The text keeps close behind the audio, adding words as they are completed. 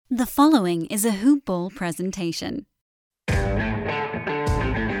The following is a Hoop Ball presentation. What's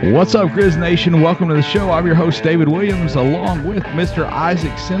up, Grizz Nation? Welcome to the show. I'm your host, David Williams, along with Mr.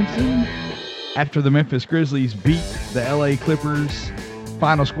 Isaac Simpson. After the Memphis Grizzlies beat the LA Clippers,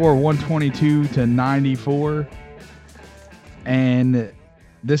 final score 122-94. And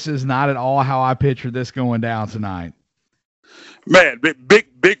this is not at all how I pictured this going down tonight. Man, big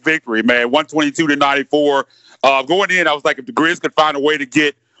victory, man. 122-94. Going in, I was like, if the Grizz could find a way to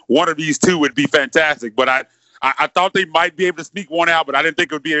get one of these two, it'd be fantastic. But I thought they might be able to sneak one out, but I didn't think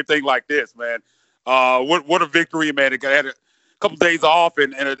it would be anything like this, man. What a victory, man. It had a couple days off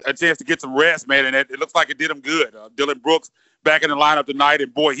and a chance to get some rest, man, and it looks like it did them good. Dillon Brooks back in the lineup tonight,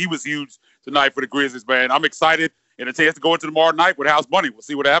 and, boy, he was huge tonight for the Grizzlies, man. I'm excited, and a chance to go into tomorrow night with house money. We'll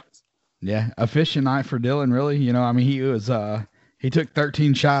see what happens. Yeah, efficient night for Dillon, really. You know, I mean, he took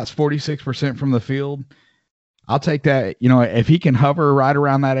 13 shots, 46% from the field. I'll take that. You know, if he can hover right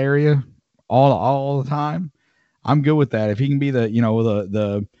around that area all the time, I'm good with that. If he can be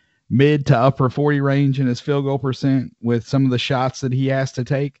the mid to upper 40 range in his field goal percent with some of the shots that he has to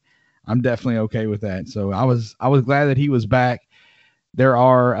take, I'm definitely okay with that. So I was glad that he was back. There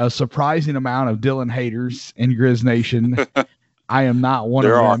are a surprising amount of Dillon haters in Grizz Nation. I am not one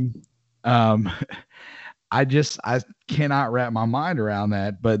of them. I cannot wrap my mind around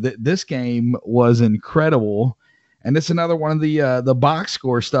that. But this game was incredible. And it's another one of the box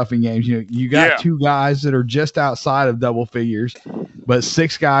score stuffing games. You got two guys that are just outside of double figures, but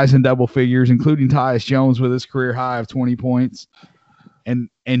six guys in double figures, including Tyus Jones with his career high of 20 points and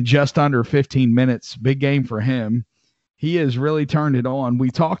just under 15 minutes. Big game for him. He has really turned it on. We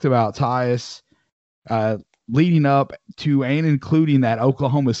talked about Tyus leading up to and including that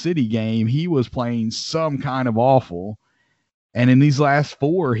Oklahoma City game. He was playing some kind of awful. And in these last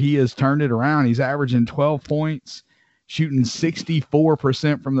four, he has turned it around. He's averaging 12 points, shooting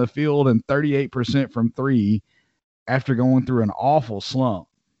 64% from the field and 38% from three after going through an awful slump.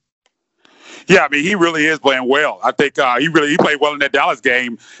 Yeah, I mean, he really is playing well. I think he played well in that Dallas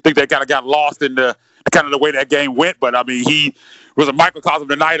game. I think they kind of got lost in the way that game went. But, I mean, he was a microcosm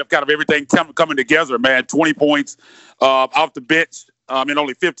tonight of kind of everything coming together, man. 20 points off the bench in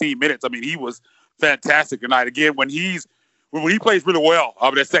only 15 minutes. I mean, he was fantastic tonight. Again, when he plays really well,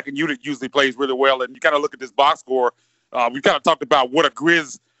 that second unit usually plays really well. And you kind of look at this box score. We kind of talked about what a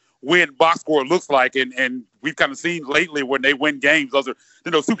Grizz win box score looks like, and we've kind of seen lately when they win games. Those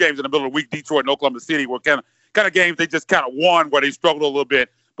two games in the middle of the week, Detroit and Oklahoma City, were kind of games they just kind of won where they struggled a little bit.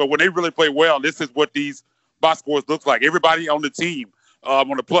 But when they really play well, this is what these box scores look like. Everybody on the team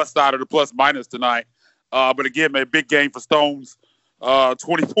on the plus side or the plus minus tonight. But again, man, big game for Stones.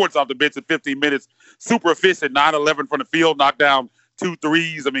 20 points off the bench in 15 minutes. Super efficient, 9-11 from the field, knocked down 2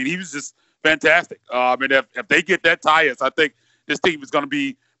 threes. I mean, he was just fantastic. I mean, if they get that Tyus, I think this team is going to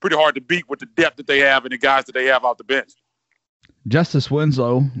be pretty hard to beat with the depth that they have and the guys that they have off the bench. Justice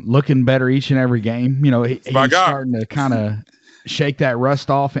Winslow looking better each and every game. You know, he's starting to kind of shake that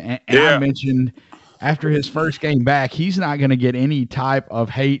rust off. And I mentioned after his first game back, he's not going to get any type of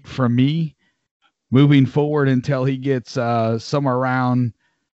hate from me moving forward until he gets somewhere around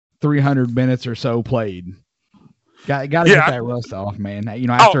 300 minutes or so played. Got to get that rust off, man. You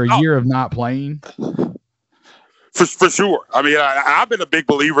know, after a year of not playing. For sure. I mean, I've been a big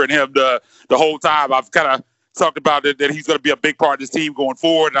believer in him the whole time. I've kind of talked about it, that he's going to be a big part of this team going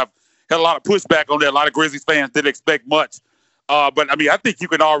forward. And I've had a lot of pushback on that. A lot of Grizzlies fans didn't expect much. But, I mean, I think you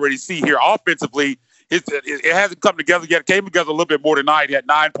can already see here offensively, it hasn't come together yet. It came together a little bit more tonight. He had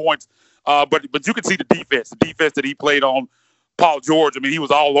 9 points. But you can see the defense that he played on Paul George. I mean, he was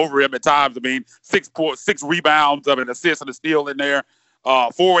all over him at times. I mean, 6 rebounds, an assist and a steal in there,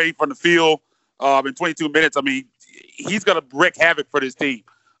 4-8 from the field in 22 minutes. I mean, he's going to wreak havoc for this team.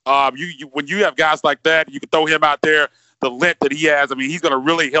 When you have guys like that, you can throw him out there, the length that he has. I mean, he's going to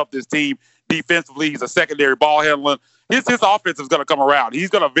really help this team defensively. He's a secondary ball handler. His offense is going to come around. He's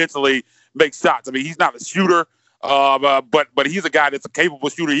going to eventually make shots. I mean, he's not a shooter. But he's a guy that's a capable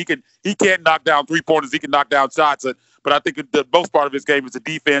shooter. He can knock down 3-pointers. He can knock down shots. But I think the most part of his game is the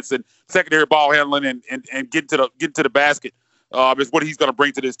defense and secondary ball handling and getting to the basket is what he's going to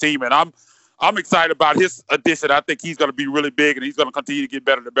bring to this team. And I'm excited about his addition. I think he's going to be really big, and he's going to continue to get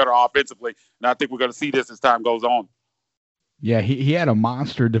better and better offensively. And I think we're going to see this as time goes on. Yeah, he had a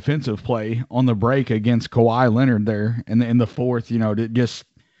monster defensive play on the break against Kawhi Leonard there in the fourth. You know, just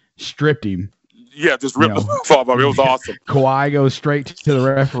stripped him. Yeah, just ripped the roof off of him. It was awesome. Kawhi goes straight to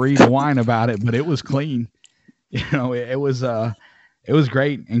the referee to whine about it, but it was clean. You know, it was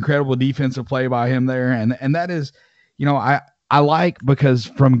great. Incredible defensive play by him there. And that is, you know, I like, because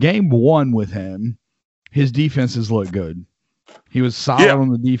from game one with him, his defenses look good. He was solid on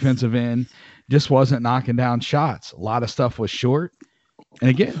the defensive end, just wasn't knocking down shots. A lot of stuff was short. And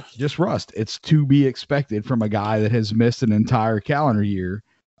again, just rust. It's to be expected from a guy that has missed an entire calendar year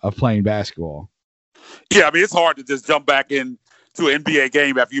of playing basketball. Yeah, I mean, it's hard to just jump back into an NBA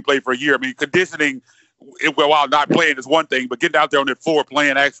game after you play for a year. I mean, conditioning while not playing is one thing, but getting out there on the floor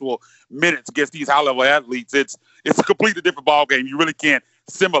playing actual minutes against these high-level athletes, it's a completely different ball game. You really can't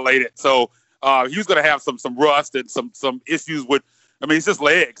simulate it. So he was going to have some rust and some issues with. I mean, it's just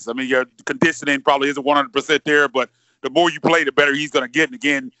legs. I mean, your conditioning probably isn't 100% there, but the more you play, the better he's going to get. And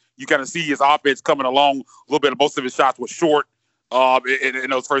again, you kind of see his offense coming along a little bit. Most of his shots were short in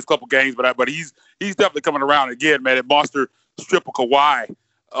those first couple games, but he's definitely coming around again, man. That monster strip of Kawhi.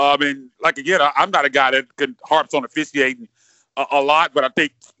 I mean, like again, I'm not a guy that harps on officiating a lot, but I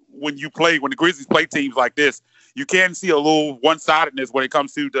think when the Grizzlies play teams like this, you can see a little one-sidedness when it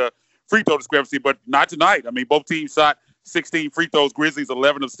comes to the free throw discrepancy, but not tonight. I mean, both teams shot 16 free throws. Grizzlies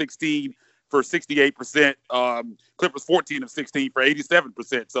 11 of 16 for 68%. Clippers 14 of 16 for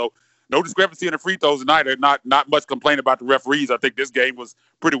 87%. So no discrepancy in the free throws tonight. There's not much complaint about the referees. I think this game was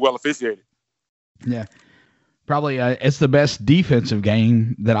pretty well officiated. Yeah. Probably it's the best defensive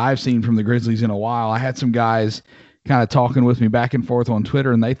game that I've seen from the Grizzlies in a while. I had some guys kind of talking with me back and forth on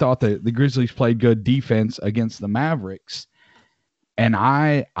Twitter, and they thought that the Grizzlies played good defense against the Mavericks. And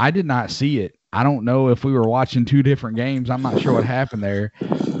I did not see it. I don't know if we were watching two different games. I'm not sure what happened there.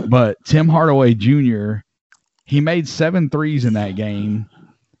 But Tim Hardaway Jr., he made 7 threes in that game,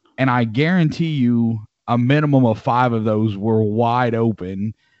 and I guarantee you a minimum of 5 of those were wide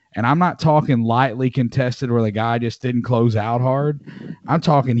open. And I'm not talking lightly contested where the guy just didn't close out hard. I'm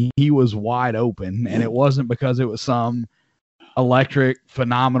talking he was wide open, and it wasn't because it was some electric,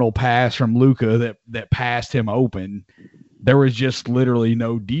 phenomenal pass from Luka that passed him open. There was just literally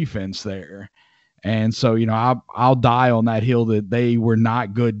no defense there. And so, I'll die on that hill that they were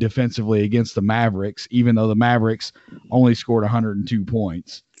not good defensively against the Mavericks, even though the Mavericks only scored 102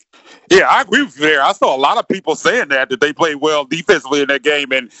 points. Yeah, I agree with you there. I saw a lot of people saying that they played well defensively in that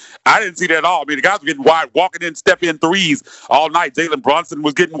game, and I didn't see that at all. I mean, the guys were getting wide, walking in, step-in threes all night. Jalen Brunson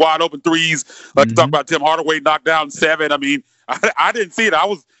was getting wide-open threes. Like you talk about Tim Hardaway knocked down 7. I mean, I didn't see it.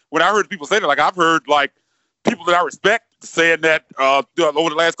 When I heard people say that, like I've heard like people that I respect saying that over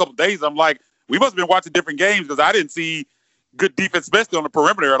the last couple of days. I'm like, we must have been watching different games because I didn't see good defense, especially on the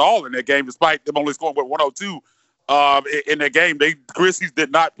perimeter at all in that game, despite them only scoring 102 in that game. The Grizzlies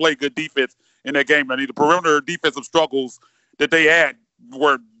did not play good defense in that game. I mean, the perimeter defensive struggles that they had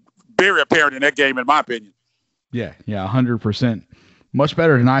were very apparent in that game, in my opinion. Yeah, 100%. Much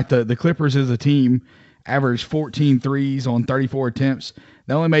better tonight. The Clippers as a team averaged 14 threes on 34 attempts.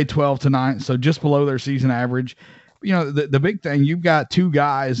 They only made 12 tonight, so just below their season average. The big thing, you've got 2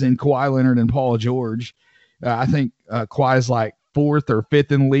 guys in Kawhi Leonard and Paul George. I think Kawhi's like 4th or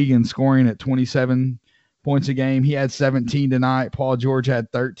 5th in the league in scoring at 27 points a game. He had 17 tonight. Paul George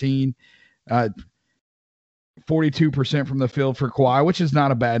had 13. 42% from the field for Kawhi, which is not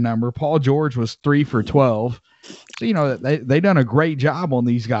a bad number. Paul George was 3 for 12. So, they done a great job on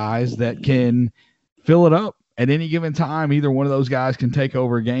these guys that can fill it up at any given time. Either one of those guys can take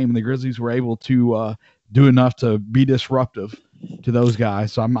over a game, and the Grizzlies were able to do enough to be disruptive to those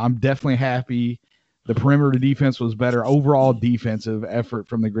guys. So I'm definitely happy. The perimeter defense was better. Overall defensive effort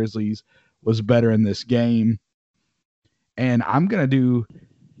from the Grizzlies was better in this game. And I'm going to do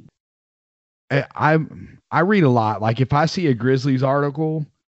I read a lot. Like if I see a Grizzlies article,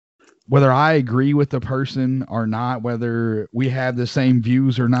 whether I agree with the person or not, whether we have the same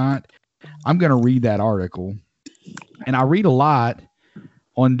views or not, I'm going to read that article. And I read a lot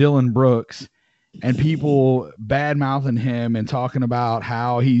on Dillon Brooks and people bad-mouthing him and talking about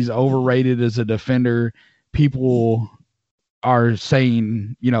how he's overrated as a defender. People are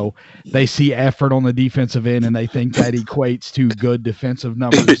saying, they see effort on the defensive end and they think that equates to good defensive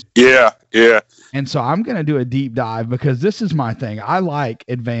numbers. Yeah. And so I'm going to do a deep dive because this is my thing. I like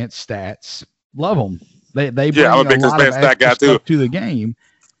advanced stats. Love them. They bring I'm a big a lot of advanced stat guy extra too stuff to the game.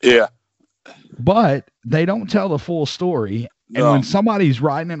 Yeah. But they don't tell the full story. And when somebody's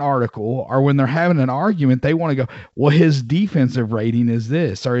writing an article or when they're having an argument, they want to go, well, his defensive rating is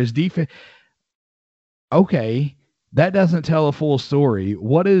this or his defense. Okay, that doesn't tell a full story.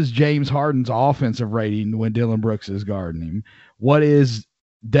 What is James Harden's offensive rating when Dillon Brooks is guarding him? What is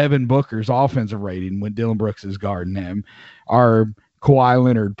Devin Booker's offensive rating when Dillon Brooks is guarding him? Are Kawhi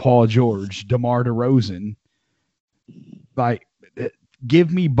Leonard, Paul George, DeMar DeRozan? Like,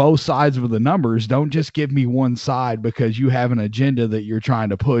 give me both sides of the numbers. Don't just give me one side because you have an agenda that you're trying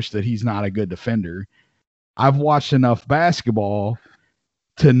to push that he's not a good defender. I've watched enough basketball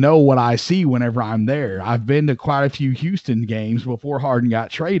to know what I see whenever I'm there. I've been to quite a few Houston games before Harden got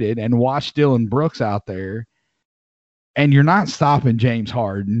traded and watched Dillon Brooks out there. And you're not stopping James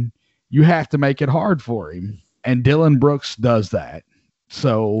Harden. You have to make it hard for him. And Dillon Brooks does that.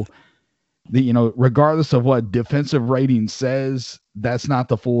 So, regardless of what defensive rating says, that's not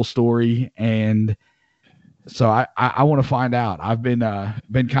the full story. And so I want to find out. I've been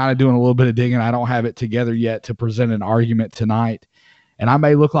kind of doing a little bit of digging. I don't have it together yet to present an argument tonight. And I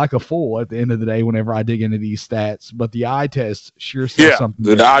may look like a fool at the end of the day whenever I dig into these stats, but the eye test sure says something.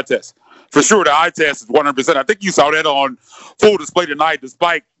 The eye test. For sure, the eye test is 100%. I think you saw that on full display tonight,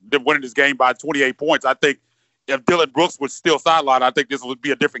 despite them winning this game by 28 points. I think if Dillon Brooks was still sidelined, I think this would be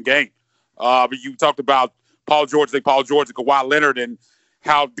a different game. But you talked about Paul George and Kawhi Leonard and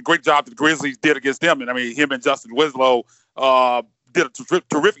how the great job the Grizzlies did against them. And, I mean, him and Justin Winslow did a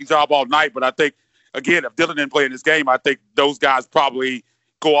terrific job all night. But I think, again, if Dillon didn't play in this game, I think those guys probably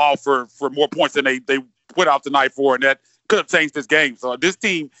go off for more points than they put out tonight for, and that could have changed this game. So this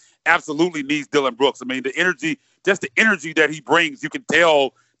team absolutely needs Dillon Brooks. I mean, the energy that he brings, you can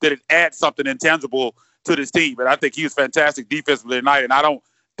tell that it adds something intangible to this team. And I think he was fantastic defensively tonight, and I don't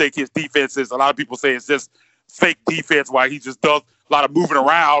think his defense is, a lot of people say it's just fake defense while he just does a lot of moving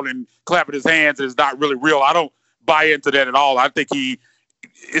around and clapping his hands and it's not really real. I don't buy into that at all. I think he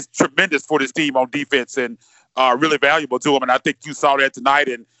is tremendous for this team on defense and really valuable to him. And I think you saw that tonight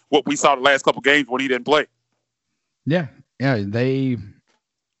and what we saw the last couple games when he didn't play. Yeah. They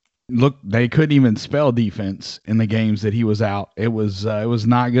couldn't even spell defense in the games that he was out. It was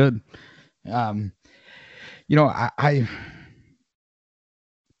not good. I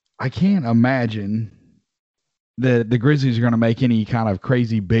can't imagine that the Grizzlies are going to make any kind of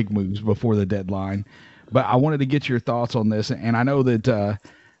crazy big moves before the deadline, but I wanted to get your thoughts on this. And I know that,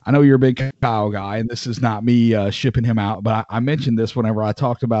 I know you're a big Kyle guy, and this is not me shipping him out, but I mentioned this whenever I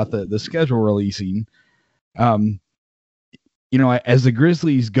talked about the schedule releasing. As the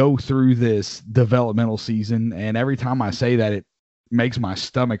Grizzlies go through this developmental season, and every time I say that, it makes my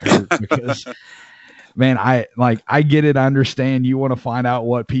stomach hurt because, man, I get it. I understand you want to find out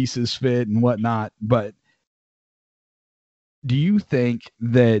what pieces fit and whatnot, but do you think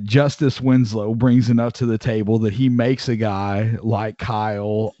that Justice Winslow brings enough to the table that he makes a guy like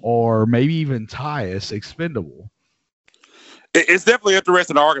Kyle or maybe even Tyus expendable? It's definitely an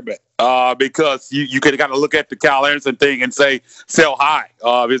interesting argument because you could kind of look at the Kyle Anderson thing and say sell high.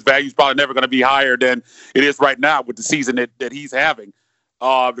 His value is probably never going to be higher than it is right now with the season that he's having.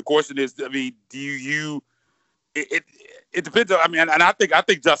 The question is, I mean, do you? It depends. I mean, and I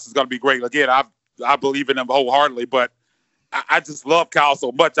think Justice is going to be great. Again, I believe in him wholeheartedly, but I just love Kyle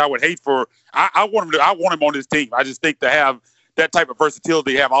so much. I would hate for I want him on this team. I just think to have that type of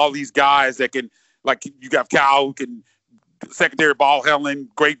versatility, have all these guys that can, like you got Kyle who can secondary ball handling,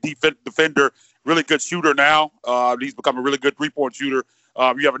 great defender, really good shooter now. He's become a really good 3-point shooter.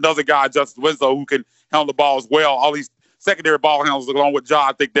 You have another guy, Justice Winslow, who can handle the ball as well. All these secondary ball handlers along with Ja,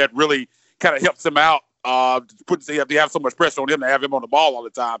 I think that really kind of helps him out. They have so much pressure on him to have him on the ball all the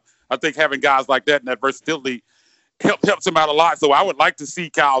time. I think having guys like that and that versatility helps him out a lot. So I would like to see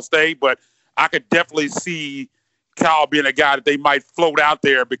Kyle stay, but I could definitely see Kyle being a guy that they might float out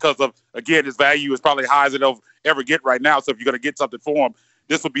there because of, again, his value is probably high as it'll ever get right now. So if you're going to get something for him,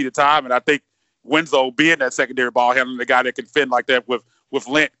 this would be the time. And I think Winslow, being that secondary ball handler, the guy that can fend like that with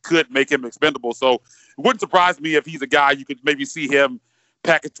Lent, could make him expendable. So it wouldn't surprise me if he's a guy you could maybe see him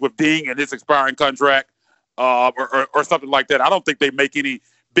packaged with Ding and his expiring contract or something like that. I don't think they make any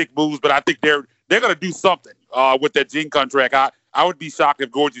big moves, but I think they're going to do something with that Ding contract. I would be shocked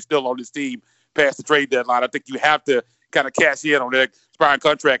if Gordon's still on this team past the trade deadline. I think you have to kind of cash in on that expiring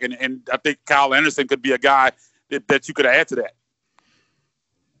contract, and I think Kyle Anderson could be a guy that you could add to that.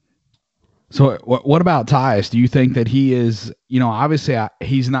 So what about Tyus? Do you think that he is, obviously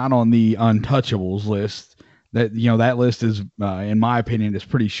he's not on the untouchables list. That, that list is, in my opinion, is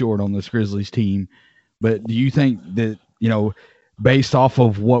pretty short on this Grizzlies team. But do you think that, based off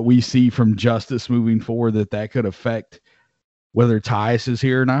of what we see from Justice moving forward, that could affect whether Tyus is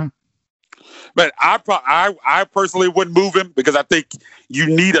here or not? But I personally wouldn't move him because I think you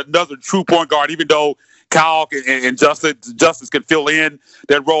need another true point guard, even though Kyle and Justice can fill in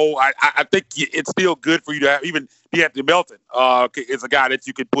that role. I think it's still good for you to have even DeAnthony Melton is a guy that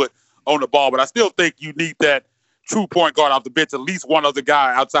you could put on the ball. But I still think you need that true point guard off the bench, at least one other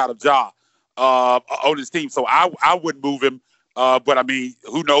guy outside of Ja on this team. So I wouldn't move him. But, I mean,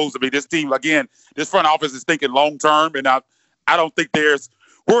 who knows? I mean, this team, again, this front office is thinking long-term, and I don't think there's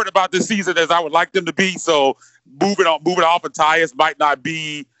worried about this season as I would like them to be. So moving off of Tyus might not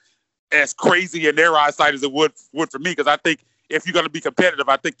be as crazy in their eyesight as it would for me, because I think if you're going to be competitive,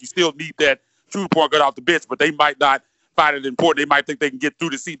 I think you still need that true point guard off the bench, but they might not find it important. They might think they can get through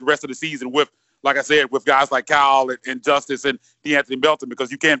the rest of the season with, like I said, with guys like Kyle and Justice and DeAnthony Melton,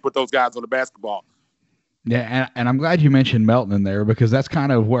 because you can put those guys on the basketball. Yeah, and I'm glad you mentioned Melton in there, because that's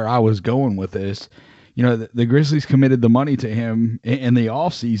kind of where I was going with this. You know, the Grizzlies committed the money to him in the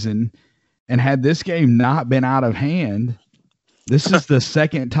offseason, and had this game not been out of hand, this is the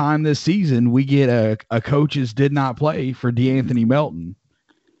second time this season we get a coaches did not play for DeAnthony Melton.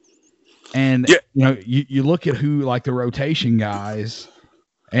 And, yeah. you know, you look at who, like the rotation guys,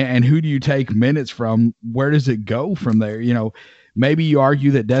 and who do you take minutes from? Where does it go from there? You know, maybe you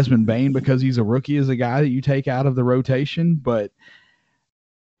argue that Desmond Bane, because he's a rookie, is a guy that you take out of the rotation. But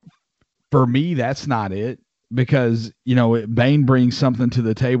for me, that's not it, because, you know, Bane brings something to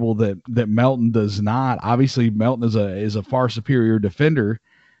the table that Melton does not. Obviously, Melton is a far superior defender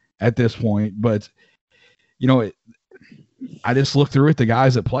at this point. But, you know, I just look through at the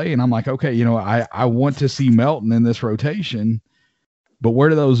guys that play, and I'm like, okay, you know, I want to see Melton in this rotation, but where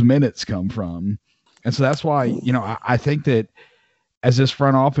do those minutes come from? And so that's why, you know, I think that as this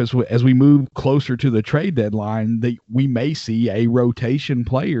front office, as we move closer to the trade deadline, that we may see a rotation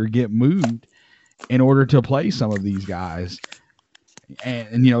player get moved in order to play some of these guys.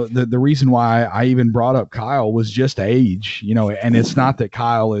 And you know, the reason why I even brought up Kyle was just age, you know, and it's not that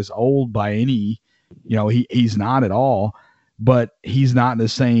Kyle is old by any, you know, he's not at all, but he's not in the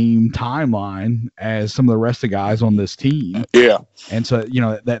same timeline as some of the rest of the guys on this team. Yeah. And so, you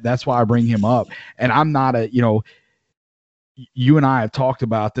know, that's why I bring him up. And I'm not you know, you and I have talked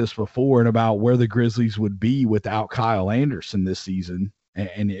about this before, and about where the Grizzlies would be without Kyle Anderson this season,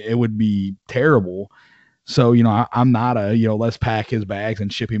 and it would be terrible. So, you know, I'm not you know, let's pack his bags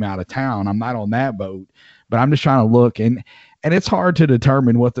and ship him out of town. I'm not on that boat, but I'm just trying to look, and it's hard to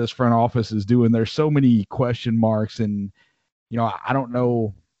determine what this front office is doing. There's so many question marks, and, you know, I don't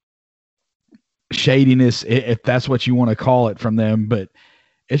know, shadiness, if that's what you want to call it, from them, but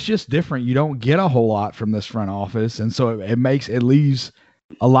it's just different. You don't get a whole lot from this front office. And so it leaves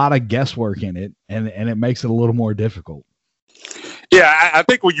a lot of guesswork in it, and it makes it a little more difficult. Yeah, I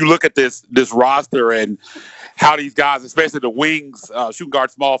think when you look at this roster and how these guys, especially the wings, shooting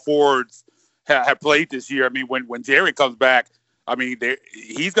guard, small forwards, have played this year. I mean, when Jerry comes back, I mean,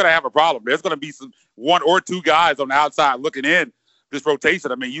 he's going to have a problem. There's going to be one or two guys on the outside looking in this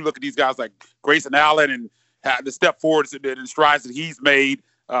rotation. I mean, you look at these guys like Grayson Allen and the step forwards and strides that he's made.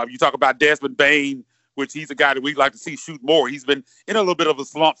 You talk about Desmond Bane, which he's a guy that we'd like to see shoot more. He's been in a little bit of a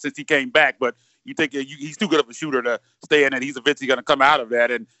slump since he came back, but you think he's too good of a shooter to stay in it. He's eventually going to come out of that.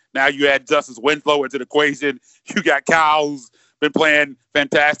 And now you add Justice Winslow into the equation. You got Kyle, who's been playing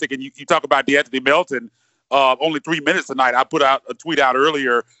fantastic. And you talk about DeAnthony Melton, only 3 minutes tonight. I put out a tweet out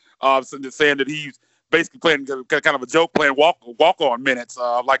earlier saying that he's basically playing kind of a joke, playing walk-on minutes,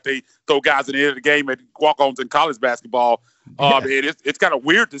 like they throw guys in the end of the game at walk-ons in college basketball. It's kind of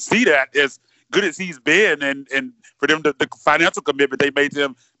weird to see that, as good as he's been, and for them, the financial commitment they made to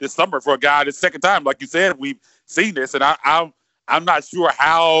him this summer for a guy, the second time, like you said, we've seen this, and I'm not sure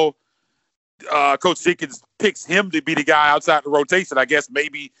how Coach Jenkins picks him to be the guy outside the rotation. I guess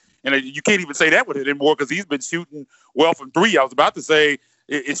maybe, and you can't even say that with it anymore, because he's been shooting well from three. I was about to say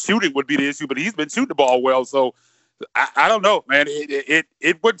his shooting would be the issue, but he's been shooting the ball well. So I don't know, man.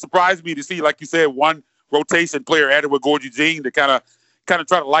 It wouldn't surprise me to see, like you said, one rotation player added with Gorgie Jean to kind of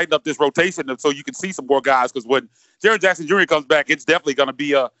try to lighten up this rotation so you can see some more guys. Because when Jaren Jackson Jr. comes back, it's definitely going to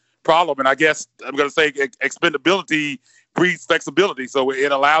be a problem. And I guess I'm going to say expendability breeds flexibility. So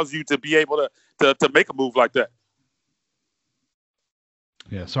it allows you to be able to make a move like that.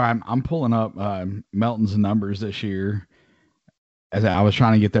 Yeah, so I'm pulling up Melton's numbers this year. As I was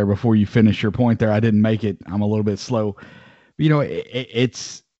trying to get there before you finish your point there, I didn't make it. I'm a little bit slow. But, you know,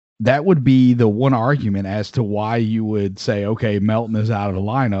 it's that would be the one argument as to why you would say, okay, Melton is out of the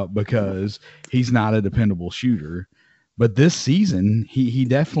lineup because he's not a dependable shooter. But this season, he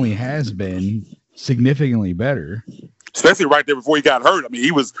definitely has been significantly better. Especially right there before he got hurt. I mean,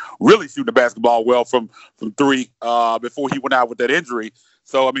 he was really shooting the basketball well from three before he went out with that injury.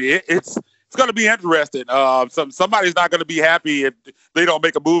 So, I mean, it's going to be interesting. Somebody's not going to be happy if they don't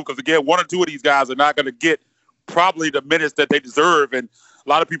make a move, because, again, one or two of these guys are not going to get probably the minutes that they deserve. And a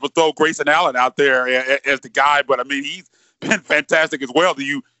lot of people throw Grayson Allen out there as the guy, but, I mean, he's been fantastic as well.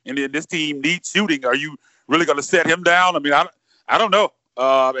 And this team needs shooting. Are you really going to set him down? I mean, I don't know.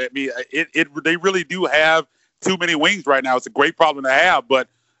 I mean, they really do have too many wings right now. It's a great problem to have, but,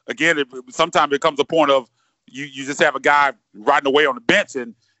 again, sometimes it comes a point of you just have a guy riding away on the bench,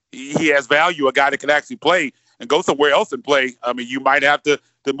 and he has value, a guy that can actually play and go somewhere else and play. I mean, you might have to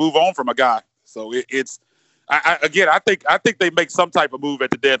move on from a guy. So I think they make some type of move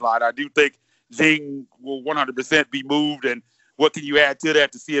at the deadline. I do think Jing will 100% be moved. And what can you add to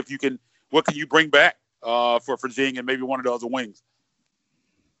that to see if you can? What can you bring back for Jing and maybe one of those wings?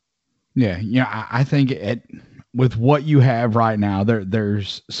 Yeah, I think with what you have right now,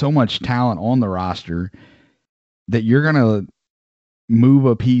 there's so much talent on the roster that you're gonna move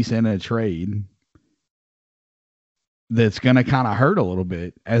a piece in a trade that's going to kind of hurt a little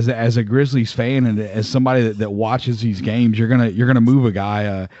bit as a Grizzlies fan and as somebody that watches these games. You're gonna move a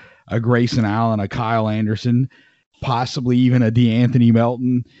guy, a Grayson Allen, a Kyle Anderson, possibly even a DeAnthony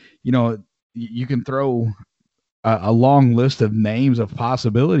Melton. You know, you can throw a long list of names of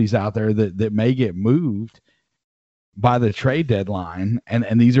possibilities out there that may get moved by the trade deadline,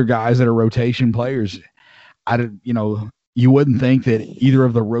 and these are guys that are rotation players. You wouldn't think that either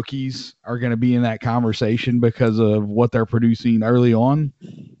of the rookies are going to be in that conversation because of what they're producing early on.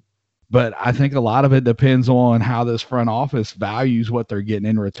 But I think a lot of it depends on how this front office values what they're getting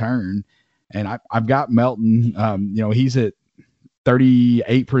in return. And I've got Melton. He's at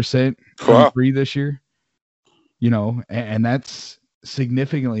 38% from three this year. And that's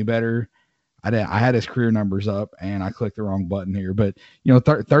significantly better. I had his career numbers up, and I clicked the wrong button here. But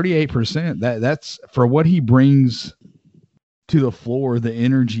 38%. That's for what he brings to the floor, the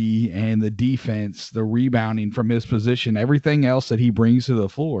energy and the defense, the rebounding from his position, everything else that he brings to the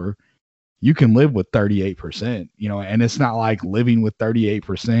floor, you can live with 38%, and it's not like living with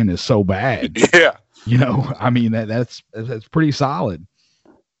 38% is so bad. Yeah. That's pretty solid.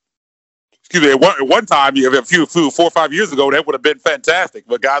 Excuse me. At one time, a few 4 or 5 years ago, that would have been fantastic.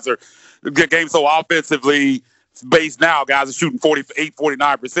 But guys are getting so offensively based now. Guys are shooting 48,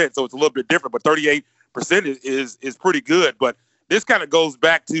 49%. So it's a little bit different, but 38% is pretty good. But this kind of goes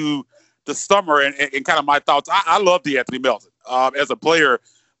back to the summer and kind of my thoughts. I love DeAnthony Melton as a player,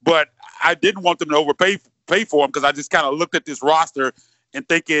 but I didn't want them to overpay for him because I just kind of looked at this roster and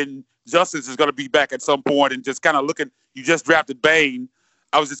thinking Justice is going to be back at some point, and just kind of looking. You just drafted Bane.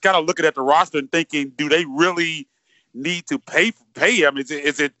 I was just kind of looking at the roster and thinking, do they really need to pay him? Is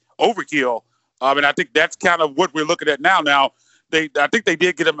it overkill? And I think that's kind of what we're looking at now. Now, I think they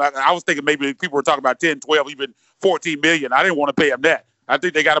did get him. I was thinking maybe people were talking about 10, 12, even 14 million. I didn't want to pay him that. I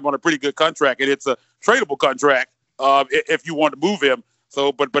think they got him on a pretty good contract, and it's a tradable contract if you want to move him.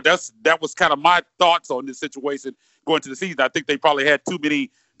 So, but that was kind of my thoughts on this situation going to the season. I think they probably had too many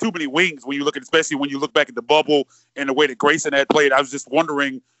wings when you look at, especially when you look back at the bubble and the way that Grayson had played. I was just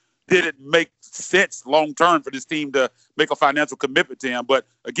wondering, did it make sense long term for this team to make a financial commitment to him? But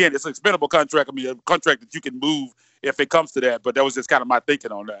again, it's an expendable contract. I mean, a contract that you can move if it comes to that. But that was just kind of my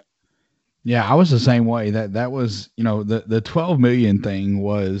thinking on that. Yeah, I was the same way. That was, the 12 million thing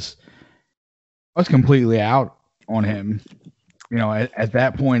was completely out on him. At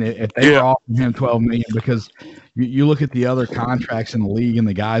that point, if they were offering him 12 million, because you look at the other contracts in the league and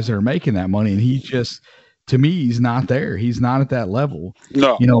the guys that are making that money, and he's just, to me, he's not there. He's not at that level.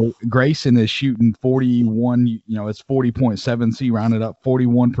 No. Grayson is shooting 41, it's 40.7C rounded up,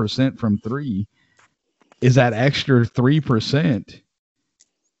 41% from three. Is that extra 3%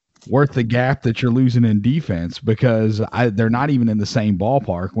 worth the gap that you're losing in defense? Because they're not even in the same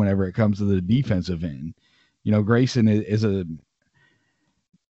ballpark whenever it comes to the defensive end. Grayson is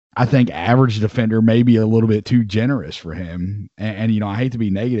I think average defender, maybe a little bit too generous for him. And I hate to be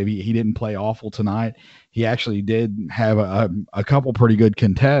negative. He didn't play awful tonight. He actually did have a couple pretty good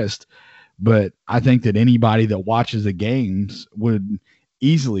contests, but I think that anybody that watches the games would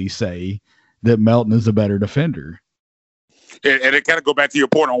easily say that Melton is a better defender. And it kind of go back to your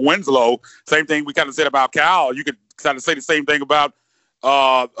point on Winslow. Same thing we kind of said about Cal. You could kind of say the same thing about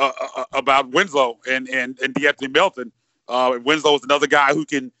Winslow and DeAnthony Melton. Winslow is another guy who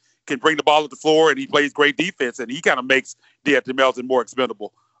can bring the ball to the floor, and he plays great defense, and he kind of makes DeAnthony Melton more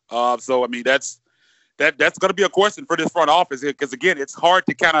expendable. So I mean, that's going to be a question for this front office, because again, it's hard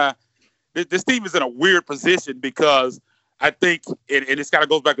to kind of. This team is in a weird position because I think, and this kind of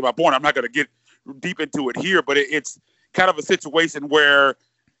goes back to my point. I'm not going to get deep into it here, but it's kind of a situation where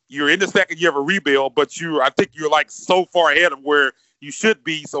you're in the second year of a rebuild, but I think you're like so far ahead of where you should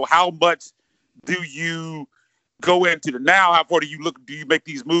be. So how much do you go into now? How far do you make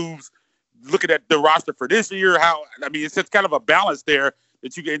these moves? Looking at the roster for this year, it's just kind of a balance there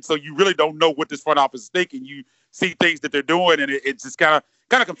that you get. So you really don't know what this front office is thinking. You see things that they're doing, and it just kind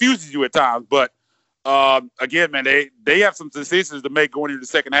of confuses you at times. But again, man, they have some decisions to make going into the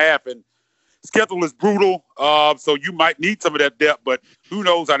second half, and schedule is brutal. So you might need some of that depth, but who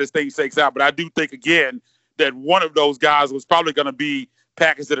knows how this thing shakes out. But I do think, again, that one of those guys was probably going to be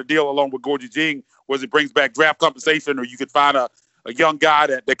packaged in a deal along with Gorgui Dieng, where it brings back draft compensation, or you could find a young guy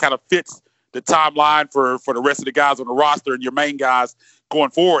that kind of fits the timeline for the rest of the guys on the roster and your main guys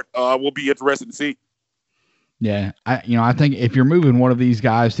going forward will be interesting to see. Yeah, I think if you're moving one of these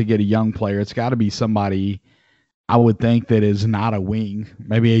guys to get a young player, it's got to be somebody I would think that is not a wing,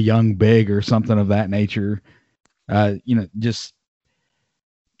 maybe a young big or something of that nature. Just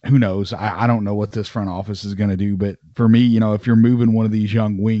who knows? I don't know what this front office is going to do, but for me, if you're moving one of these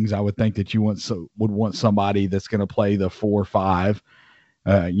young wings, I would think that you would want somebody that's going to play the 4 or 5,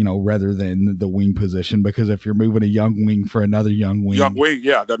 rather than the wing position, because if you're moving a young wing for another young wing,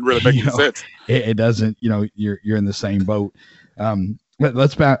 yeah, it doesn't really make any sense. It doesn't, you're in the same boat.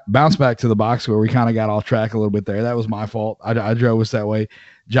 Let's bounce back to the box where we kind of got off track a little bit there. That was my fault. I drove us that way.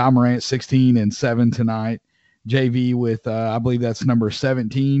 Ja Morant, 16 and 7 tonight. JV with, I believe that's number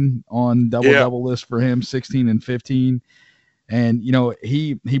 17 on double list for him, 16 and 15. And,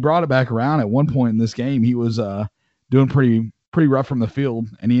 he brought it back around at one point in this game. He was doing pretty rough from the field,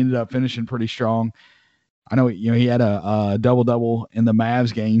 and he ended up finishing pretty strong. I know, he had a double-double in the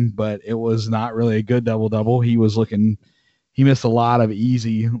Mavs game, but it was not really a good double-double. He missed a lot of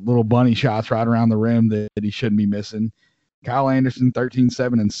easy little bunny shots right around the rim that he shouldn't be missing. Kyle Anderson, 13,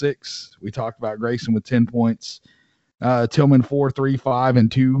 7, and 6. We talked about Grayson with 10 points. Tillman, 4, 3, 5,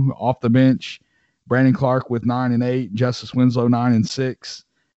 and 2 off the bench. Brandon Clark with 9 and 8. Justice Winslow, 9 and 6.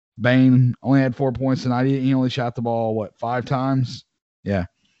 Bane only had 4 points tonight. He only shot the ball, 5 times? Yeah.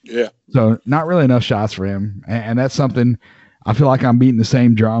 Yeah. So not really enough shots for him. And that's something I feel like I'm beating the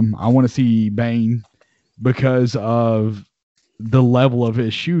same drum. I want to see Bane because of the level of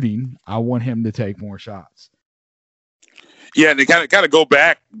his shooting. I want him to take more shots. Yeah, and they kind of go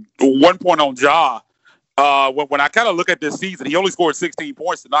back 1 point on Ja. When I kind of look at this season, he only scored 16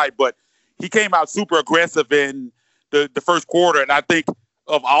 points tonight, but he came out super aggressive in the first quarter. And I think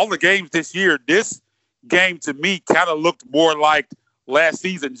of all the games this year, this game to me kind of looked more like last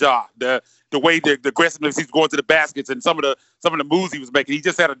season Ja. The way the aggressiveness he's going to the baskets and some of the moves he was making, he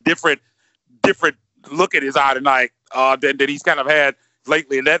just had a different look at his eye tonight than he's kind of had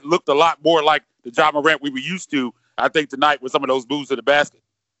lately. And that looked a lot more like the Ja Morant we were used to, I think, tonight with some of those moves to the basket.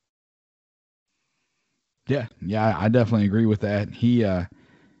 Yeah, I definitely agree with that.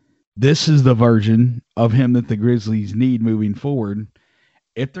 This is the version of him that the Grizzlies need moving forward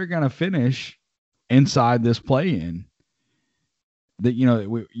if they're going to finish inside this play-in. That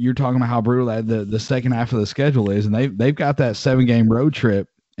you're talking about how brutal that the second half of the schedule is, and they've got that 7-game road trip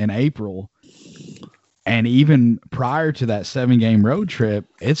in April. And even prior to that 7-game road trip,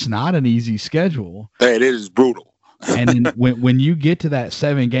 it's not an easy schedule. It is brutal. And then when you get to that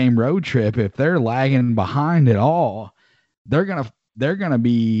 7-game road trip, if they're lagging behind at all, they're gonna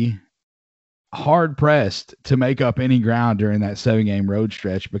be hard pressed to make up any ground during that 7-game road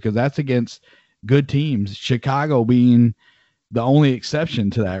stretch, because that's against good teams. Chicago being the only exception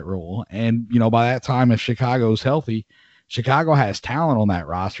to that rule. And by that time, if Chicago's healthy, Chicago has talent on that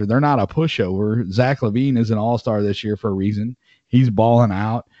roster. They're not a pushover. Zach LaVine is an all-star this year for a reason. He's balling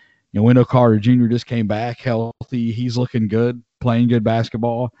out. Wendell Carter Jr. just came back healthy. He's looking good, playing good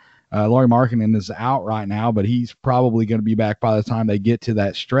basketball. Lauri Markkanen is out right now, but he's probably going to be back by the time they get to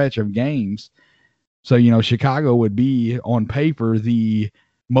that stretch of games. So, Chicago would be, on paper, the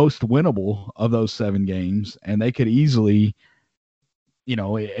most winnable of those 7 games, and they could easily,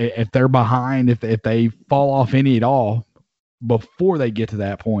 if they're behind, if they fall off any at all before they get to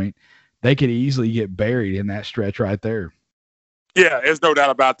that point, they could easily get buried in that stretch right there. Yeah, there's no doubt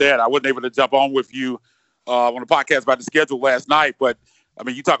about that. I wasn't able to jump on with you on the podcast about the schedule last night, but,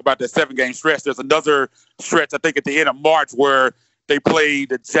 you talk about that 7-game stretch. There's another stretch, I think, at the end of March where they played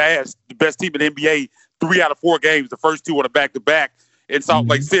the Jazz, the best team in the NBA, 3 out of 4 games, the first 2 on a back-to-back in Salt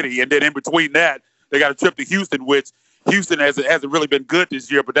Lake City. And then in between that, they got a trip to Houston, which Houston hasn't really been good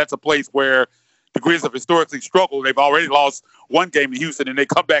this year, but that's a place where the Grizzlies have historically struggled. They've already lost 1 game in Houston, and they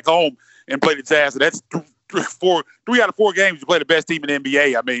come back home and play the Jazz. And that's 3 out of 4 games you play the best team in the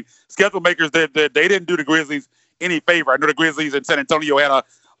NBA. Schedule makers, they didn't do the Grizzlies any favor. I know the Grizzlies in San Antonio had a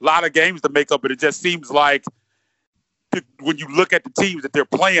lot of games to make up, but it just seems like when you look at the teams that they're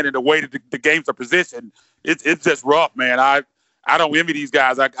playing and the way that the games are positioned, it's just rough, man. I don't envy these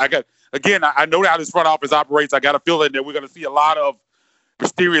guys. I know how this front office operates. I got a feeling that we're going to see a lot of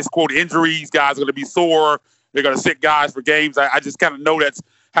mysterious, quote, injuries. Guys are going to be sore. They're going to sit guys for games. I just kind of know that's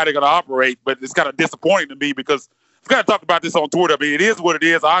how they're going to operate, but it's kind of disappointing to me because I've kind of talked about this on Twitter. It is what it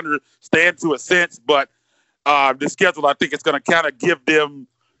is. I understand to a sense, but the schedule, I think it's going to kind of give them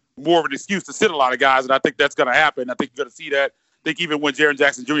more of an excuse to sit a lot of guys, and I think that's going to happen. I think you're going to see that. I think even when Jaren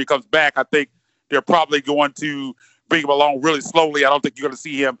Jackson Jr. comes back, I think they're probably going to bring him along really slowly. I don't think you're going to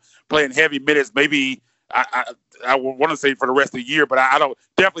see him playing heavy minutes. Maybe I want to say for the rest of the year, but I don't,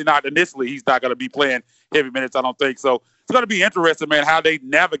 definitely not initially. He's not going to be playing heavy minutes, I don't think. So it's going to be interesting, man, how they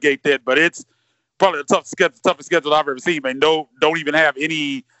navigate that. But it's probably the toughest schedule I've ever seen, man. Don't even have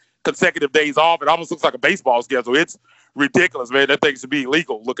any consecutive days off. It almost looks like a baseball schedule. It's ridiculous, man. That thing should be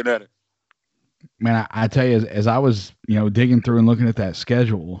illegal looking at it. Man, I tell you, as I was, digging through and looking at that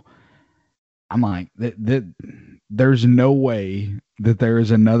schedule, I'm like, there's no way that there is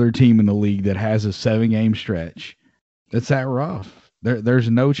another team in the league that has a 7-game stretch that's that rough. There's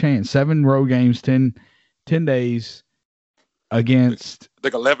no chance. 7 road games, 10 days against.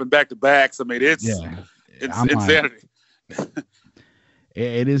 Like 11 back-to-backs. I mean, it's insanity.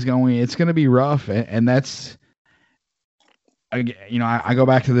 It's going to be rough, and that's. I go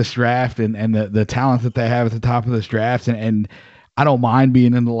back to this draft and the talent that they have at the top of this draft, and I don't mind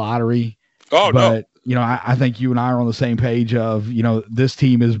being in the lottery. Oh, but, no. I think you and I are on the same page of, this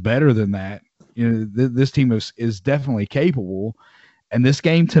team is better than that. This team is definitely capable. And this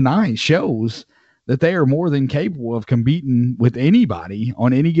game tonight shows that they are more than capable of competing with anybody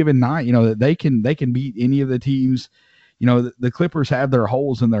on any given night. That they can beat any of the teams. The Clippers have their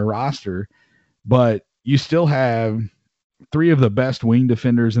holes in their roster, but you still have 3 of the best wing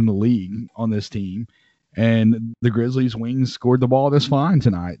defenders in the league on this team. And the Grizzlies wings scored the ball this fine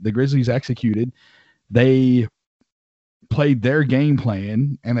tonight. The Grizzlies executed. They played their game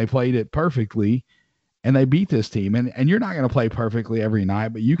plan, and they played it perfectly, and they beat this team. And you're not going to play perfectly every night,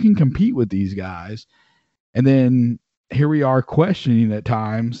 but you can compete with these guys. And then here we are questioning at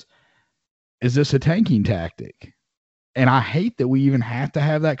times, is this a tanking tactic? And I hate that we even have to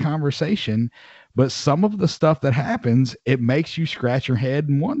have that conversation, but some of the stuff that happens, it makes you scratch your head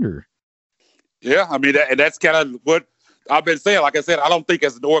and wonder. Yeah, I mean, and that's kind of what I've been saying. Like I said, I don't think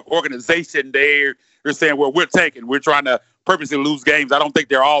as an organization they're saying, well, we're tanking. We're trying to purposely lose games. I don't think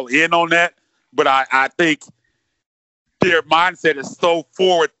they're all in on that. But I think their mindset is so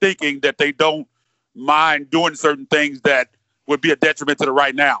forward-thinking that they don't mind doing certain things that would be a detriment to the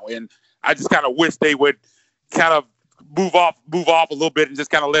right now. And I just kind of wish they would kind of move off a little bit and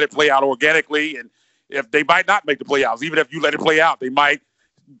just kind of let it play out organically. And if they might not make the playoffs, even if you let it play out, they might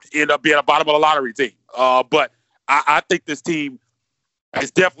end up being a bottom of the lottery team. But I think this team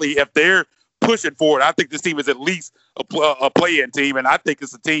is definitely, if they're pushing for it, I think this team is at least a play-in team, and I think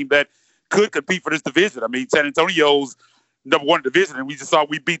it's a team that could compete for this division. I mean, San Antonio's #1 division, and we just saw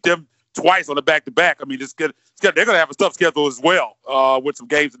we beat them twice on the back-to-back. I mean, they're going to have a tough schedule as well with some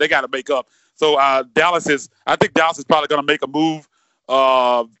games that they got to make up. So I think Dallas is probably going to make a move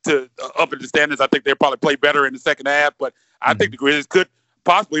to up in the standings. I think they'll probably play better in the second half, but I think the Grizzlies could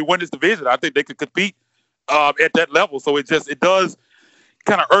possibly win this division. I think they could compete at that level. So it does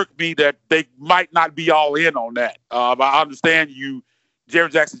kind of irk me that they might not be all in on that. I understand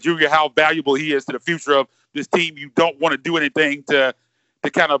Jaren Jackson Jr., how valuable he is to the future of this team. You don't want to do anything to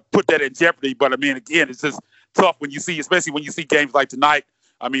kind of put that in jeopardy. But I mean, again, it's just tough especially when you see games like tonight.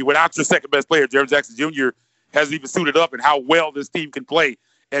 I mean, without your second best player, Jaren Jackson Jr. hasn't even suited up, and how well this team can play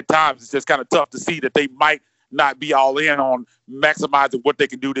at times. It's just kind of tough to see that they might not be all in on maximizing what they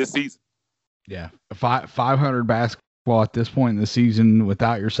can do this season. Yeah, 500 basketball at this point in the season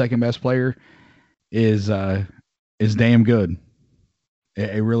without your second best player is damn good.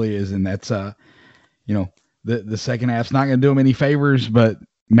 It really is, and that's the second half's not going to do them any favors, but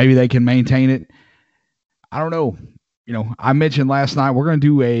maybe they can maintain it. I don't know. I mentioned last night we're going to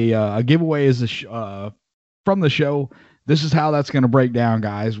do a giveaway as from the show. This is how that's going to break down,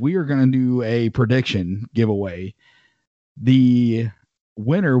 guys. We are going to do a prediction giveaway. The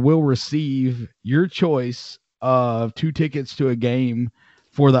winner will receive your choice of 2 tickets to a game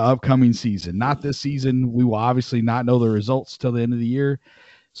for the upcoming season. Not this season. We will obviously not know the results till the end of the year.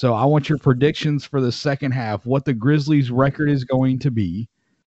 So I want your predictions for the second half, what the Grizzlies' record is going to be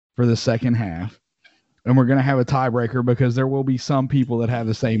for the second half. And we're going to have a tiebreaker because there will be some people that have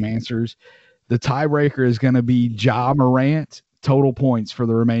the same answers. The tiebreaker is going to be Ja Morant total points for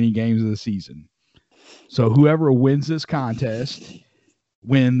the remaining games of the season. So whoever wins this contest,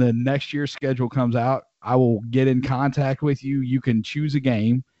 when the next year's schedule comes out, I will get in contact with you. You can choose a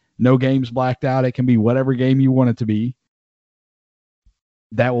game. No games blacked out. It can be whatever game you want it to be.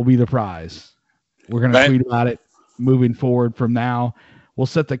 That will be the prize. We're going to tweet about it moving forward from now. We'll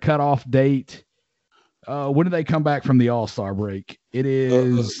set the cutoff date. When do they come back from the All-Star break? It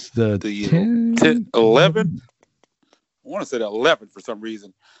is the 11. I want to say the 11th for some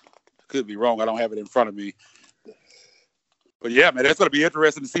reason. Could be wrong. I don't have it in front of me. But yeah, man, that's going to be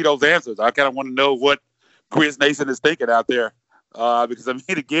interesting to see those answers. I kind of want to know what Grizz Nation is thinking out there. Because, I mean,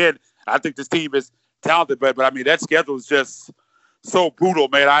 again, I think this team is talented, but I mean, that schedule is just so brutal,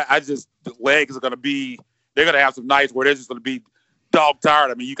 man. I just, the legs are going to be, they're going to have some nights where they're just going to be dog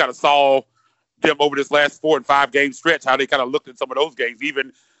tired. I mean, you kind of saw them over this last 4 and 5 game stretch, how they kind of looked at some of those games,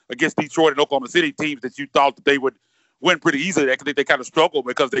 even against Detroit and Oklahoma City teams that you thought that they would win pretty easily. I think they kind of struggled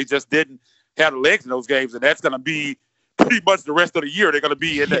because they just didn't have the legs in those games, and that's going to be pretty much the rest of the year. They're going to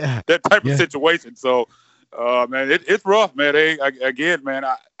be in that type of situation. So, man, it's rough, man. Man,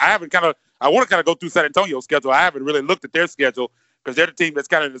 I haven't I want to kind of go through San Antonio's schedule. I haven't really looked at their schedule because they're the team that's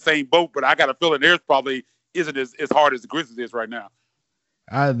kind of in the same boat, but I got a feeling theirs probably isn't as hard as the Grizzlies is right now.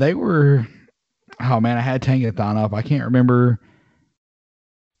 They were, oh man, I had Tankathon up. I can't remember.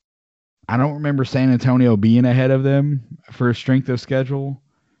 I don't remember San Antonio being ahead of them for strength of schedule,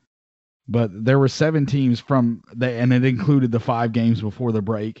 but there were 7 teams and it included the 5 games before the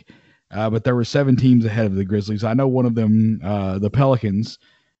break. But there were 7 teams ahead of the Grizzlies. I know one of them, the Pelicans,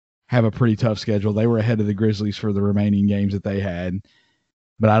 have a pretty tough schedule. They were ahead of the Grizzlies for the remaining games that they had.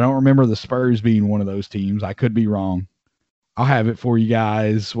 But I don't remember the Spurs being one of those teams. I could be wrong. I'll have it for you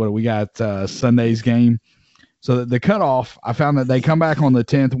guys. What we got? Sunday's game. So the cutoff, I found that they come back on the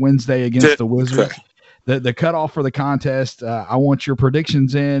 10th, Wednesday against the Wizards. The cutoff for the contest, I want your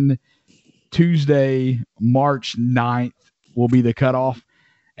predictions in. Tuesday, March 9th will be the cutoff.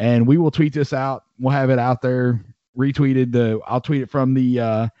 And we will tweet this out. We'll have it out there, retweeted. I'll tweet it from the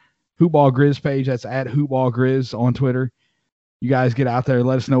Hoopball Grizz page. That's at Hoopball Grizz on Twitter. You guys get out there.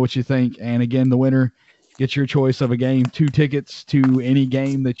 Let us know what you think. And again, the winner gets your choice of a game, 2 tickets to any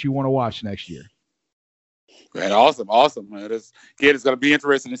game that you want to watch next year. Man, awesome, man. It's going to be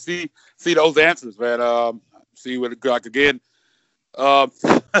interesting to see those answers, man. See what it like again.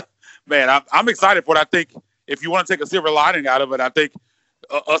 Man, I'm excited for it. I think if you want to take a silver lining out of it, I think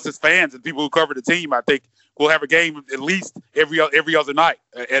us as fans and people who cover the team, I think we'll have a game at least every other night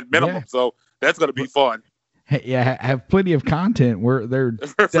at minimum. Yeah. So that's going to be fun. Yeah, have plenty of content. Where there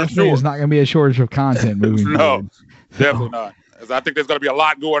definitely is not going to be a shortage of content moving forward. Definitely not. I think there's going to be a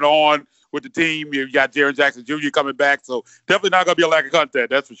lot going on with the team. You got Jaren Jackson Jr. coming back, so definitely not going to be a lack of content.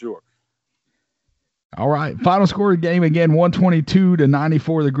 That's for sure. All right, final score of the game again: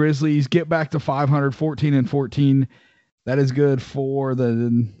 122-94. The Grizzlies get back to 500, 14-14. That is good for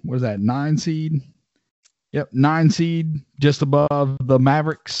the 9 seed. Yep, 9 seed, just above the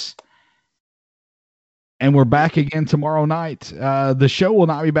Mavericks. And we're back again tomorrow night. The show will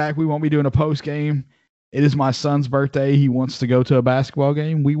not be back. We won't be doing a post game. It is my son's birthday. He wants to go to a basketball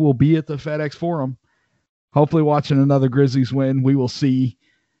game. We will be at the FedEx Forum, hopefully watching another Grizzlies win. We will see.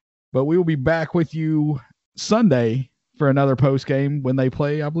 But we will be back with you Sunday for another post game when they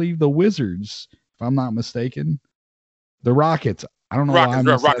play, I believe, the Wizards, if I'm not mistaken. The Rockets. I don't know why I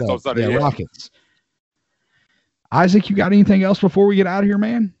messed that up. On Sunday, Rockets. Isaac, you got anything else before we get out of here,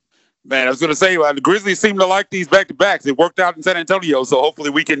 man? Man, I was going to say, the Grizzlies seem to like these back-to-backs. It worked out in San Antonio, so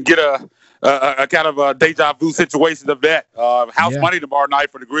hopefully we can get a kind of a deja vu situation of that. House money tomorrow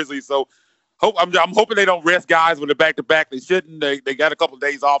night for the Grizzlies, so I'm hoping they don't rest guys with a back-to-back. They shouldn't. They got a couple of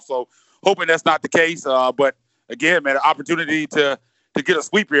days off, so hoping that's not the case. But, again, man, an opportunity to get a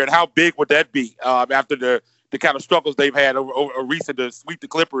sweep here, and how big would that be after the kind of struggles they've had over recent to sweep the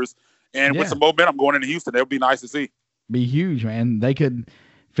Clippers, and with some momentum going into Houston, that would be nice to see. Be huge, man. They could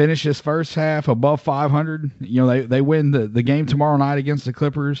finish this first half above 500. You know, they win the game tomorrow night against the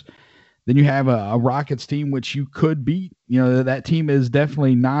Clippers. Then you have a Rockets team which you could beat. You know, that team is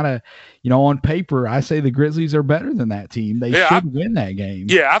definitely not on paper, I say the Grizzlies are better than that team. They should win that game.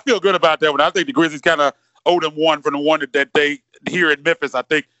 Yeah, I feel good about that one. I think the Grizzlies kind of owe them one from the one that they here in Memphis. I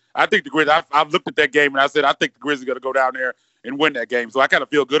think the Grizzlies, I've looked at that game and I said, I think the Grizzlies are going to go down there and win that game. So I kind of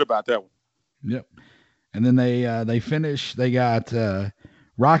feel good about that one. Yep. And then they finish. They got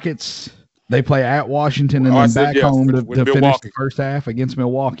Rockets. They play at Washington and then back home to finish the first half against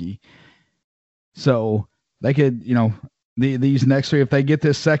Milwaukee. So they could, these next 3, if they get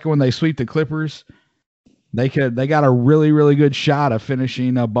this second one, they sweep the Clippers. They got a really, really good shot of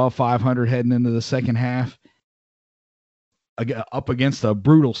finishing above 500 heading into the second half up against a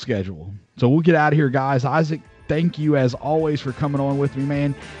brutal schedule. So we'll get out of here, guys. Isaac, thank you as always for coming on with me,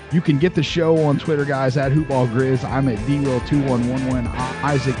 man. You can get the show on Twitter, guys, at HoopballGrizz. I'm at DWill2111.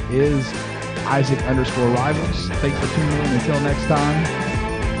 Isaac is Isaac_Rivals. Thanks for tuning in. Until next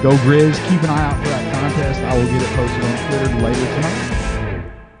time, go Grizz. Keep an eye out for that contest. I will get it posted on Twitter later tonight.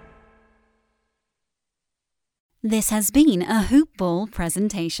 This has been a Hoop Ball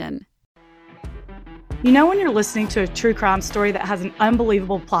presentation. You know when you're listening to a true crime story that has an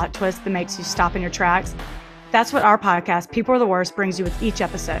unbelievable plot twist that makes you stop in your tracks? That's what our podcast, People Are the Worst, brings you with each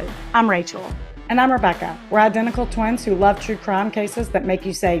episode. I'm Rachel. And I'm Rebecca. We're identical twins who love true crime cases that make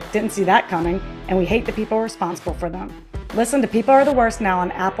you say, didn't see that coming, and we hate the people responsible for them. Listen to People Are the Worst now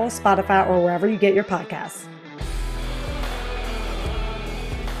on Apple, Spotify, or wherever you get your podcasts.